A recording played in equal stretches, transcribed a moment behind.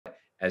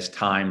as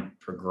time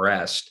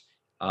progressed,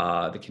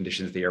 the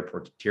conditions at the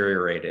airport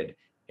deteriorated,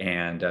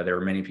 and there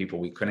were many people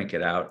we couldn't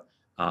get out.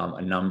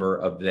 A number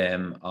of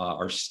them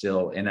are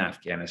still in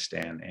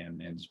Afghanistan,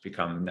 and it's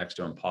become next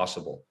to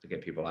impossible to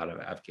get people out of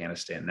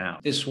Afghanistan now.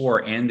 This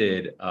war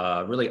ended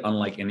really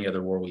unlike any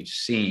other war we've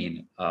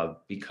seen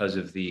because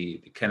of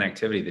the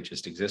connectivity that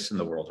just exists in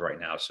the world right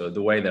now. So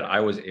the way that I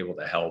was able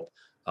to help,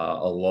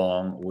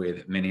 along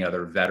with many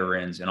other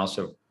veterans and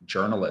also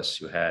journalists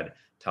who had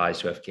ties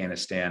to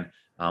Afghanistan,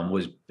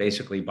 was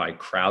basically by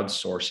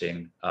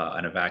crowdsourcing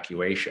an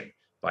evacuation,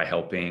 by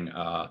helping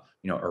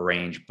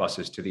arrange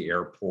buses to the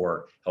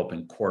airport,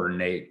 helping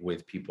coordinate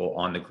with people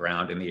on the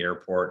ground in the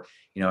airport.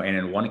 And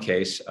in one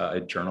case,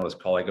 a journalist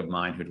colleague of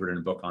mine who'd written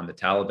a book on the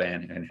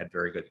Taliban and had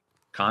very good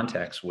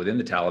contacts within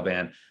the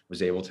Taliban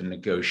was able to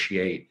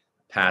negotiate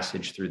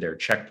passage through their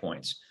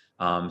checkpoints.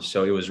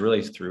 So it was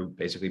really through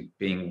basically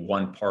being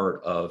one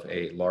part of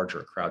a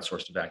larger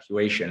crowdsourced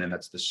evacuation, and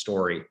that's the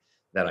story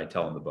that I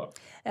tell in the book.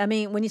 I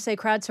mean, when you say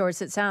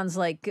crowdsource, it sounds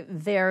like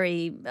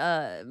very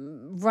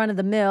run of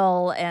the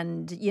mill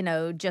and,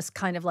 just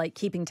kind of like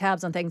keeping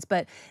tabs on things.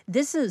 But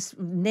this is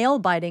nail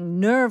biting,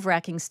 nerve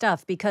wracking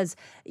stuff because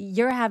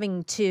you're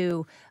having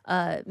to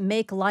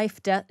make life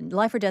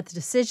or death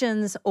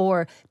decisions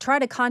or try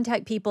to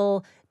contact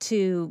people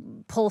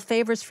to pull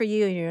favors for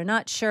you. And you're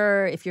not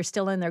sure if you're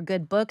still in their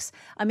good books.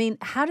 I mean,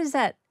 how does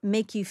that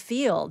make you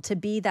feel to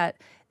be that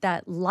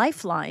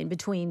lifeline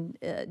between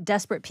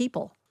desperate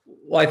people?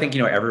 Well, I think,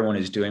 everyone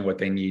is doing what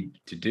they need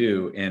to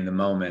do in the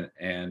moment.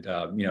 And,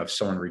 if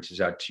someone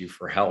reaches out to you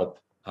for help,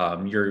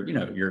 you're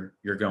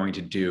going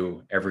to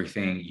do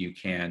everything you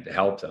can to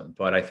help them.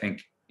 But I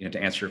think,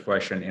 to answer your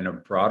question in a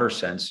broader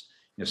sense,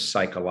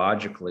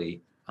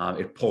 psychologically,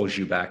 it pulls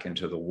you back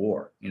into the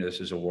war. This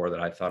is a war that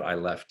I thought I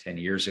left 10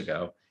 years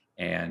ago.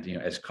 And,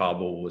 as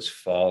Kabul was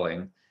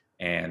falling,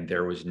 and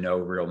there was no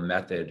real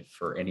method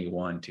for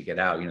anyone to get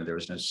out. There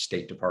was no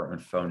State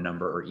Department phone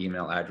number or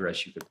email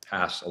address you could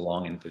pass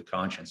along in good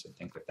conscience and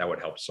think that that would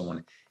help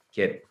someone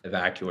get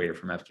evacuated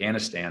from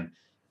Afghanistan.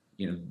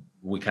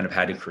 We kind of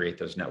had to create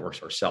those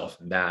networks ourselves,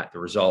 and that the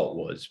result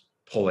was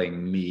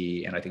pulling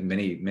me and I think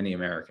many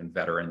American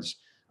veterans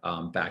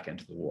back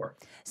into the war.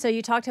 So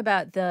you talked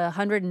about the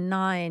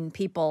 109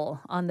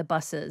 people on the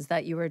buses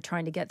that you were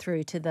trying to get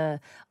through to the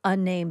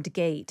unnamed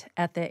gate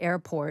at the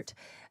airport.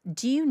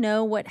 Do you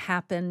know what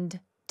happened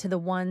to the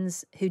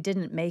ones who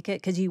didn't make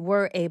it? Because you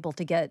were able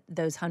to get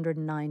those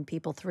 109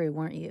 people through,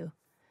 weren't you?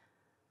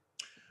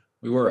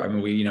 We were. I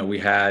mean, we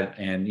had,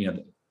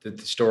 and the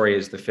story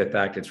is the Fifth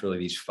Act. It's really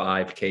these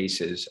 5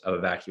 cases of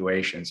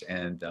evacuations,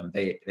 and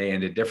they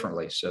ended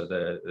differently. So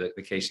the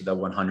case of the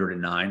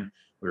 109,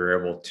 we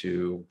were able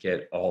to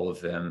get all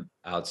of them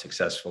out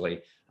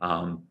successfully.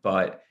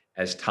 But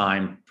as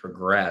time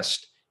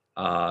progressed,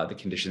 the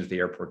conditions at the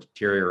airport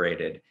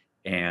deteriorated,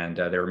 and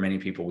there were many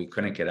people we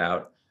couldn't get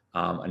out.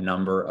 A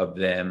number of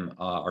them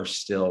are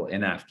still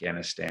in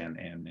Afghanistan,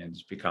 and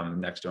it's become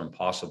next to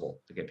impossible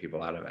to get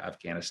people out of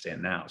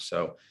Afghanistan now.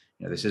 So,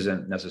 this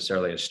isn't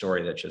necessarily a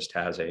story that just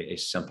has a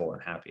simple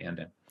and happy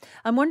ending.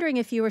 I'm wondering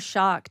if you were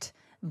shocked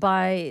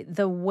by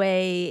the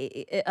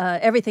way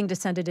everything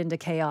descended into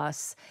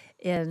chaos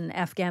in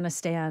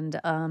Afghanistan,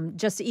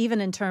 just even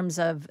in terms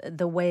of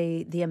the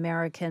way the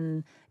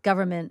American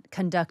government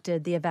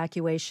conducted the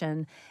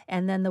evacuation,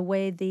 and then the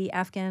way the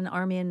Afghan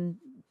army and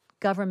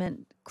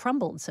government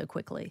crumbled so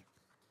quickly.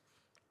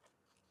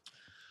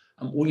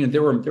 Well,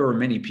 there were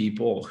many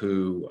people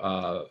who,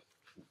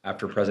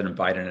 after President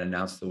Biden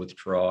announced the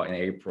withdrawal in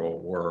April,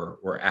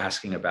 were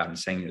asking about and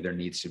saying there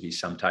needs to be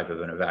some type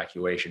of an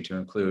evacuation, to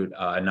include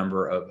a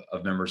number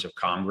of members of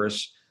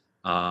Congress,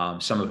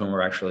 some of whom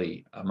were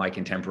actually my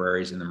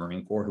contemporaries in the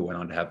Marine Corps who went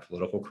on to have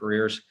political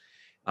careers.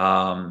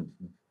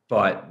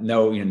 But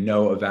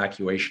no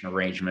evacuation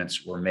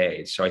arrangements were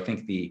made. So I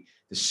think the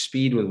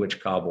speed with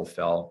which Kabul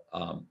fell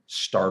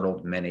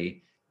startled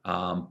many.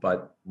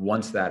 But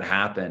once that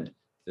happened,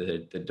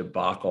 the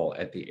debacle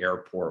at the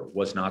airport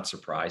was not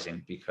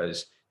surprising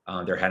because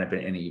there hadn't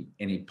been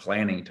any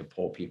planning to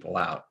pull people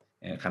out.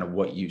 And kind of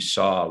what you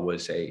saw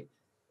was a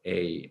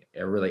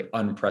really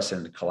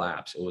unprecedented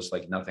collapse. It was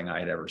like nothing I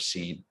had ever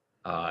seen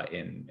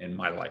in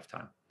my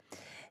lifetime.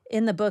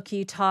 In the book,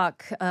 you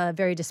talk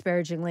very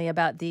disparagingly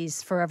about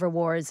these forever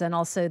wars and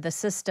also the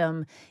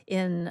system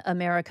in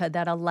America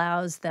that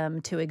allows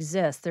them to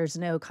exist. There's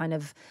no kind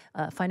of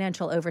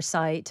financial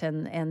oversight,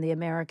 and the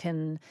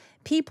American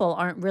people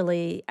aren't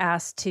really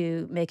asked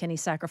to make any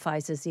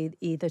sacrifices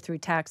either through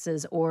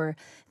taxes or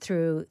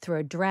through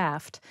a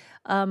draft.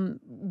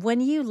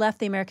 When you left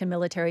the American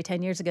military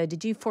 10 years ago,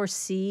 did you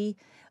foresee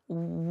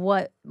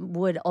what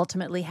would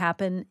ultimately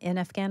happen in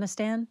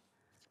Afghanistan?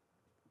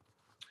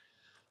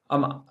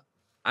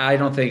 I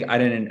don't think I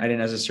didn't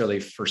necessarily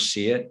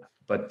foresee it,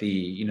 but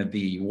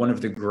the one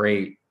of the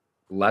great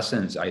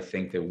lessons I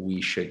think that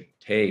we should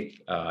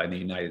take in the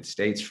United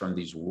States from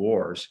these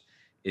wars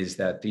is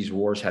that these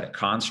wars had a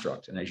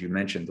construct. And as you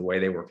mentioned, the way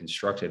they were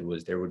constructed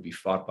was they would be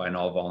fought by an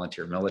all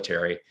volunteer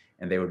military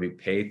and they would be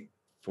paid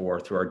for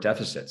through our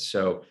deficits.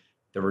 So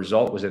The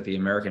result was that the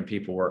American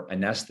people were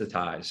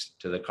anesthetized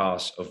to the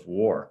cost of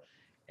war.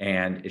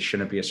 And it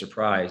shouldn't be a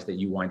surprise that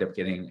you wind up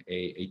getting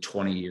a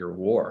 20-year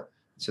war.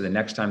 So the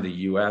next time the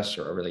US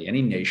or really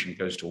any nation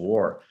goes to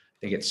war, I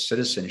think its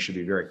citizens should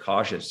be very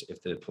cautious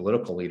if the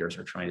political leaders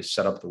are trying to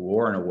set up the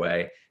war in a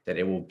way that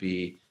it will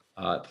be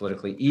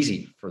politically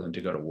easy for them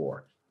to go to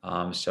war.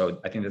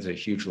 So I think that's a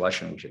huge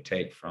lesson we should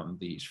take from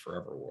these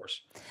forever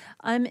wars.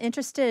 I'm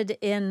interested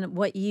in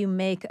what you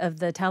make of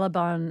the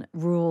Taliban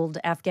ruled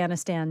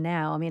Afghanistan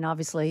now. I mean,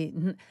 obviously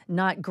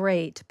not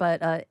great,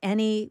 but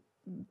any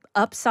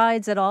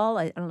upsides at all?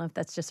 I don't know if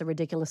that's just a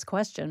ridiculous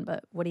question,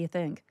 but what do you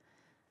think?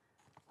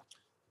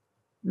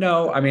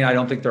 No, I mean, I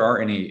don't think there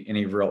are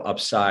any real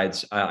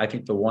upsides. I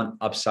think the one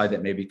upside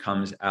that maybe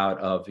comes out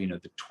of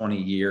the 20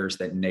 years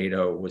that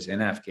NATO was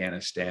in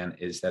Afghanistan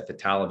is that the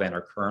Taliban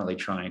are currently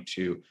trying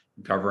to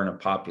govern a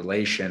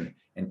population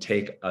and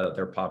take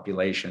their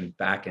population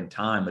back in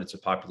time, but it's a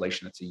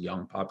population that's a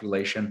young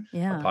population, a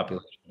Yeah.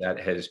 population that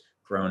has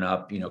grown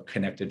up,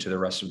 connected to the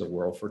rest of the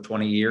world for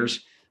 20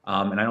 years.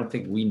 And I don't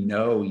think we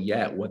know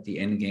yet what the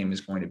end game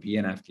is going to be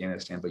in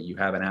Afghanistan, but you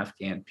have an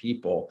Afghan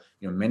people,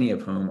 many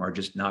of whom are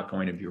just not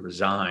going to be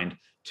resigned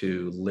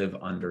to live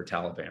under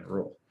Taliban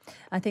rule.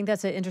 I think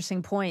that's an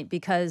interesting point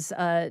because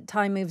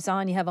time moves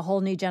on. You have a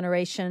whole new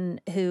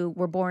generation who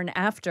were born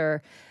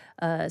after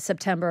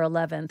September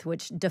 11th,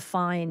 which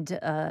defined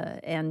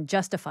and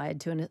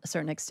justified to a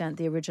certain extent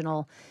the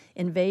original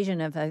invasion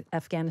of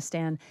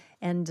Afghanistan.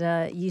 And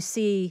you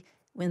see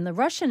in the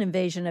Russian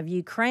invasion of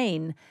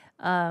Ukraine,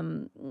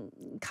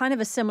 kind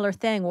of a similar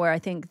thing where I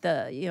think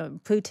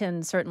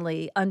Putin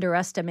certainly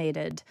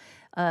underestimated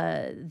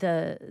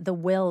the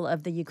will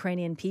of the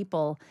Ukrainian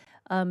people.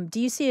 Do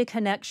you see a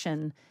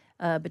connection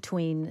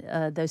between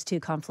those two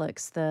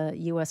conflicts, the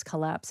U.S.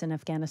 collapse in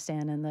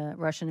Afghanistan and the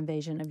Russian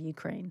invasion of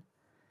Ukraine?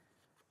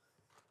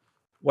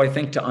 Well, I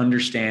think to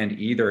understand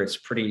either, it's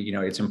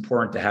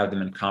important to have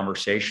them in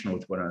conversation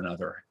with one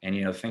another,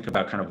 and think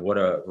about kind of what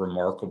a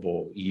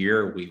remarkable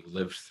year we've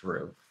lived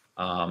through.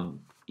 And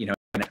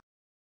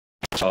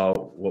I saw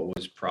what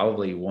was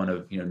probably one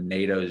of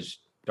NATO's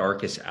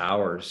darkest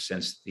hours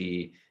since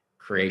the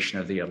creation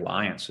of the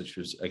alliance, which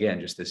was again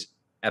just this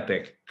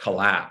epic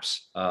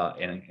collapse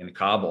in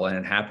Kabul, and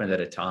it happened at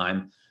a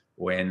time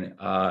when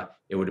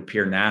it would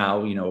appear now,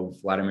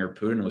 Vladimir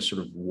Putin was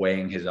sort of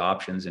weighing his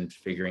options and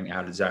figuring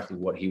out exactly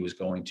what he was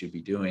going to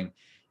be doing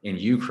in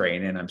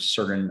Ukraine. And I'm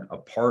certain a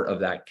part of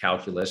that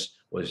calculus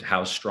was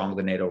how strong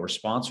the NATO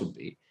response would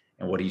be.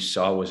 And what he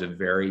saw was a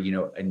very,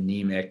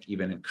 anemic,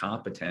 even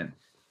incompetent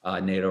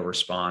NATO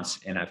response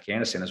in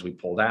Afghanistan as we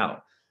pulled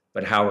out.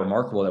 But how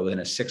remarkable that within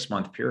a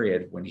 6-month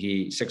period,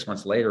 6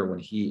 months later, when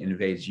he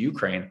invades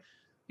Ukraine,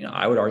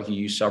 I would argue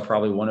you saw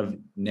probably one of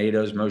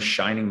NATO's most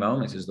shining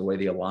moments is the way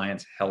the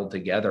alliance held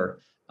together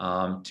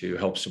to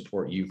help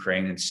support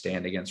Ukraine and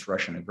stand against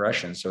Russian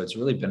aggression. So it's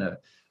really been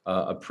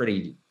a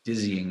pretty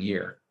dizzying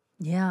year.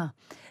 Yeah.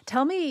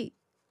 Tell me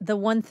the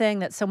one thing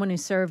that someone who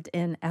served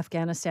in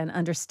Afghanistan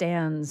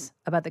understands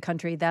about the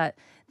country that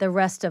the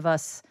rest of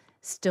us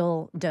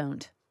still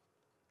don't.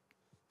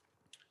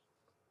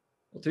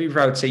 Well, to be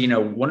fair, I would say,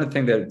 one of the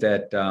things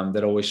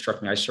that always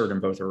struck me, I served in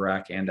both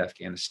Iraq and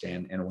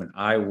Afghanistan. And when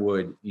I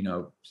would,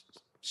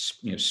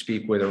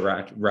 speak with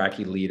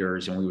Iraqi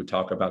leaders and we would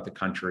talk about the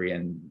country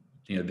and,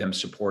 them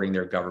supporting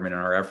their government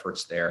and our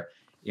efforts there,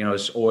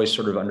 it's always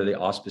sort of under the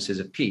auspices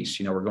of peace.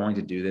 We're going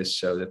to do this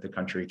so that the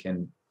country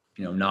can,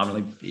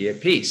 nominally be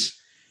at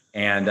peace.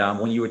 And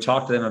when you would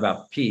talk to them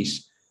about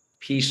peace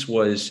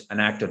was an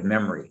act of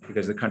memory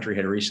because the country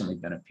had recently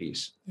been at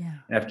peace. Yeah.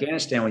 In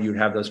Afghanistan, when you would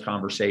have those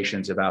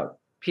conversations about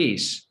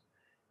peace,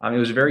 it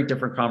was a very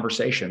different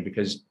conversation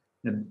because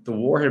the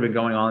war had been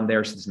going on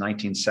there since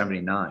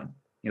 1979.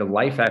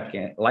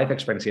 Life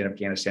expectancy in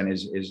Afghanistan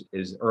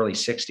is early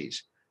 60s.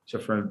 So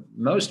for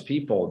most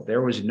people,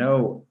 there was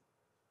no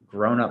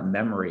grown-up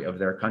memory of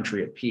their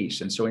country at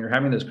peace. And so when you're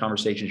having those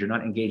conversations, you're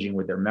not engaging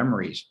with their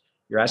memories.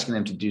 You're asking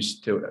them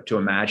to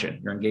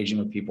imagine. You're engaging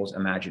with people's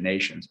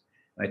imaginations.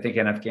 And I think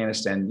in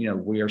Afghanistan,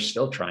 we are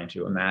still trying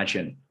to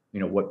imagine,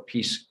 what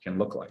peace can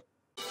look like.